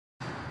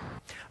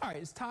All right,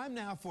 it's time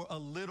now for a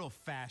little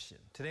fashion.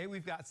 Today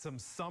we've got some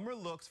summer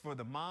looks for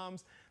the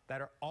moms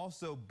that are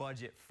also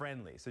budget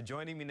friendly. So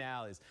joining me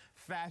now is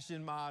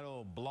fashion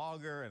model,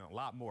 blogger, and a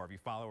lot more. If you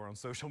follow her on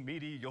social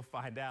media, you'll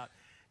find out.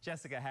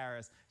 Jessica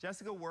Harris.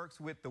 Jessica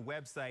works with the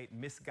website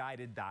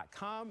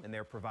Missguided.com, and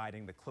they're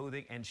providing the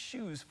clothing and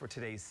shoes for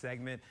today's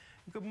segment.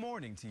 Good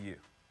morning to you.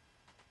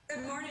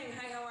 Good morning.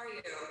 Hi, how are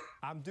you?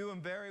 I'm doing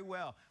very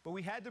well, but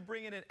we had to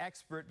bring in an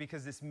expert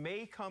because this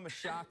may come as a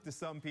shock to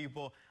some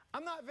people.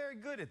 I'm not very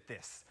good at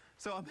this,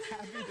 so I'm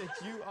happy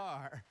that you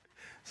are.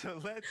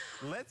 So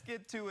let's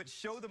get to it.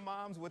 Show the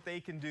moms what they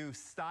can do.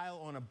 Style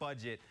on a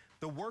budget.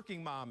 The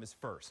working mom is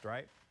first,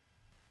 right?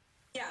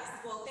 Yes.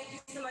 Well, thank you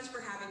so much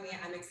for having me.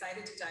 I'm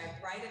excited to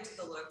dive right into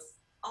the looks.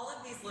 All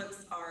of these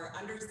looks are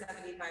under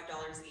 $75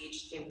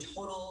 each in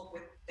total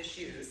with the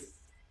shoes.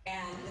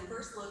 And the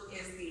first look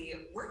is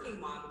the working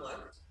mom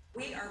look.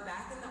 We are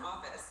back in the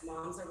office.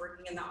 Moms are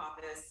working in the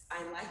office.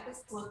 I like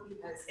this look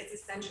because it's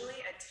essentially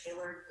a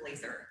tailored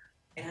blazer.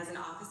 It has an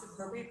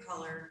office-appropriate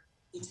color,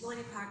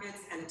 utility pockets,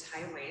 and a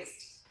tie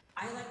waist.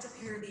 I like to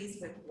pair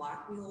these with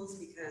block mules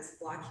because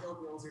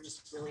block-heeled mules are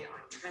just really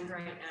on trend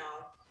right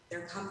now.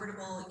 They're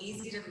comfortable,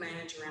 easy to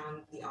manage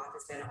around the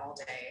office in all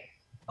day.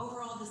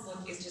 Overall, this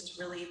look is just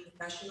really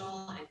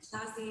professional and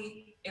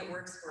classy. It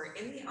works for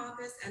in the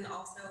office and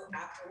also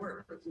after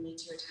work if you need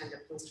to attend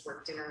a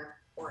post-work dinner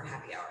or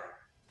happy hour.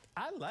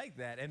 I like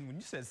that. And when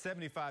you said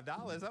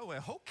 $75, I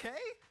went, okay,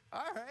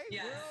 all right,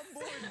 yes.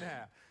 We're on board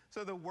now.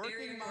 So the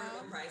working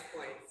mom price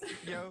points.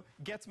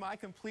 Gets my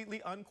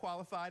completely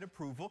unqualified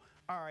approval.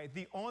 All right,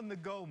 the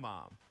on-the-go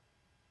mom.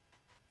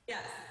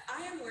 Yes,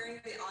 I am wearing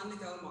the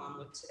on-the-go mom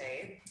look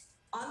today.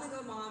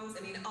 On-the-go moms,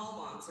 I mean, all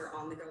moms are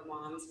on-the-go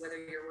moms, whether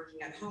you're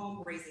working at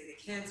home, raising the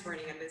kids,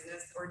 running a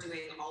business, or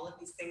doing all of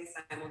these things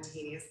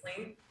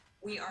simultaneously.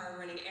 We are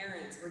running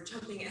errands, we're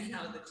jumping in and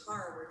out of the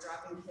car, we're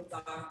dropping kids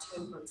off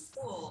to and from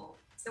school.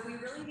 So we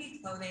really need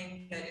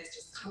clothing that is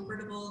just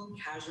comfortable,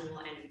 casual,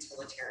 and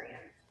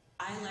utilitarian.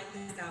 I like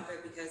this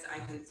outfit because I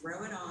can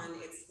throw it on,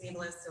 it's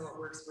sleeveless, so it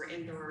works for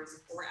indoors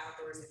or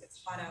outdoors if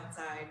it's hot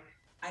outside.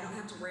 I don't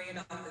have to worry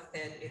about the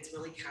fit, it's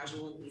really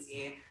casual and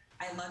easy.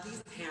 I love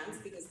these pants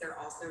because they're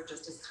also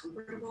just as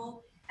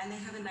comfortable, and they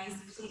have a nice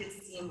pleated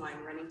seam line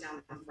running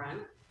down the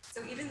front.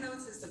 So even though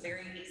it's just a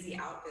very easy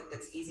outfit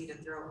that's easy to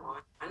throw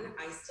on,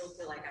 I still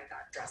feel like I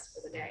got dressed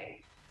for the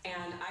day.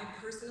 And I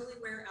personally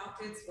wear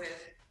outfits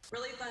with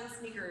really fun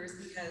sneakers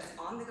because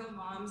on-the-go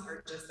moms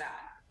are just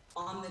that,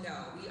 on the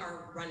go. We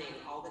are running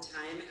all the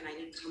time, and I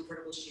need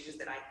comfortable shoes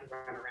that I can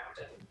run around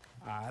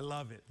in. I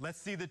love it. Let's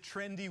see the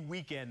trendy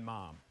weekend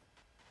mom.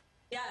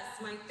 Yes,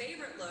 my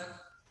favorite look.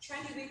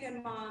 Trendy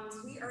weekend moms,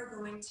 we are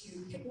going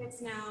to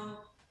picnics now,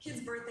 kids'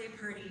 birthday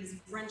parties,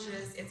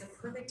 brunches. It's a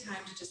perfect time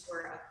to just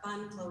wear a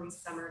fun, flowy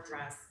summer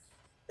dress.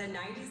 The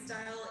 90s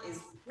style is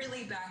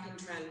really back in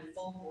trend,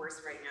 full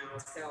force right now.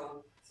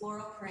 So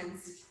floral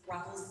prints,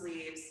 ruffle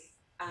sleeves,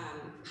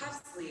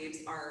 puff sleeves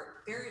are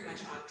very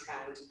much on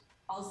trend.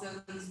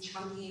 Also, these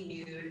chunky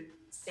nude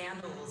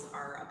sandals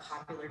are a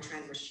popular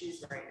trend with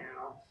shoes right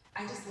now.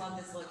 I just love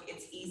this look.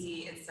 It's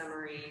easy, it's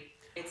summery,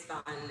 it's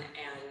fun,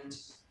 and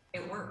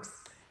it works.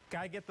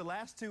 Gotta get the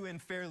last two in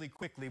fairly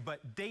quickly,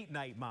 but date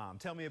night mom,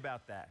 tell me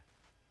about that.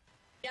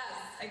 Yes,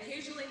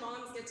 occasionally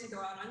moms get to go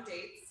out on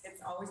dates.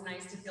 It's always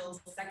nice to feel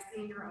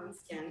sexy in your own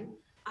skin.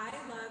 I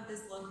love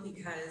this look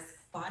because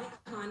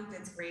bodycon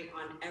fits great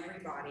on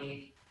every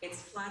body.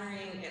 It's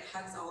flattering, it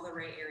hugs all the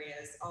right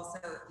areas. Also,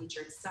 it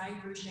featured side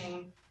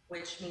ruching,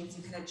 which means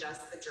you can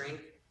adjust the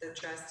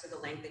dress to the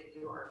length that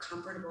you are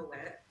comfortable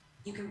with.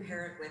 You can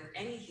pair it with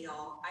any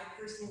heel. I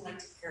personally like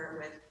to pair it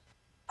with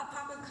a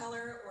pop of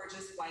color or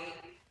just white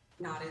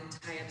knotted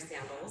tie-up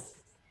sandals.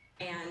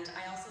 And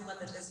I also love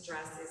that this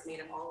dress is made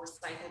of all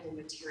recyclable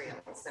material,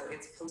 so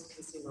it's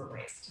post-consumer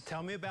waste.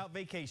 Tell me about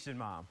vacation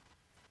mom.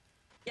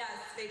 Yes,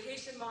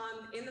 vacation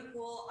mom, in the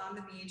pool, on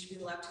the beach. We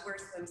love to wear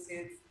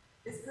swimsuits.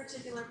 This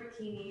particular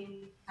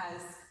bikini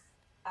has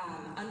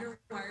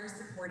underwire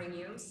supporting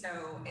you,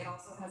 so it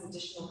also has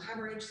additional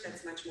coverage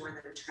that's much more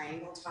than a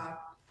triangle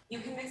top.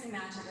 You can mix and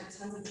match it with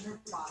tons of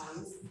different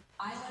bottoms.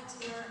 I like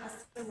to wear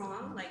a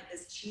sarong, like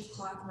this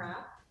cheesecloth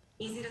wrap.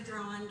 Easy to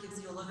throw on, gives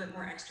you a little bit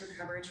more extra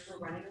coverage for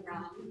running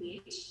around the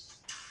beach.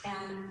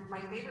 And my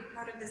favorite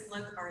part of this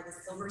look are the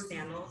silver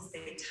sandals.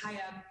 They tie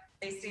up,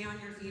 they stay on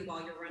your feet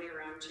while you're running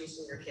around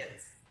chasing your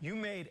kids. You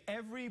made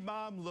every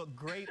mom look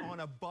great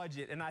on a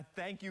budget, and I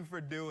thank you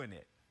for doing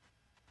it.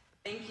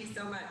 Thank you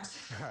so much.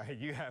 All right,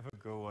 you have a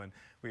good one.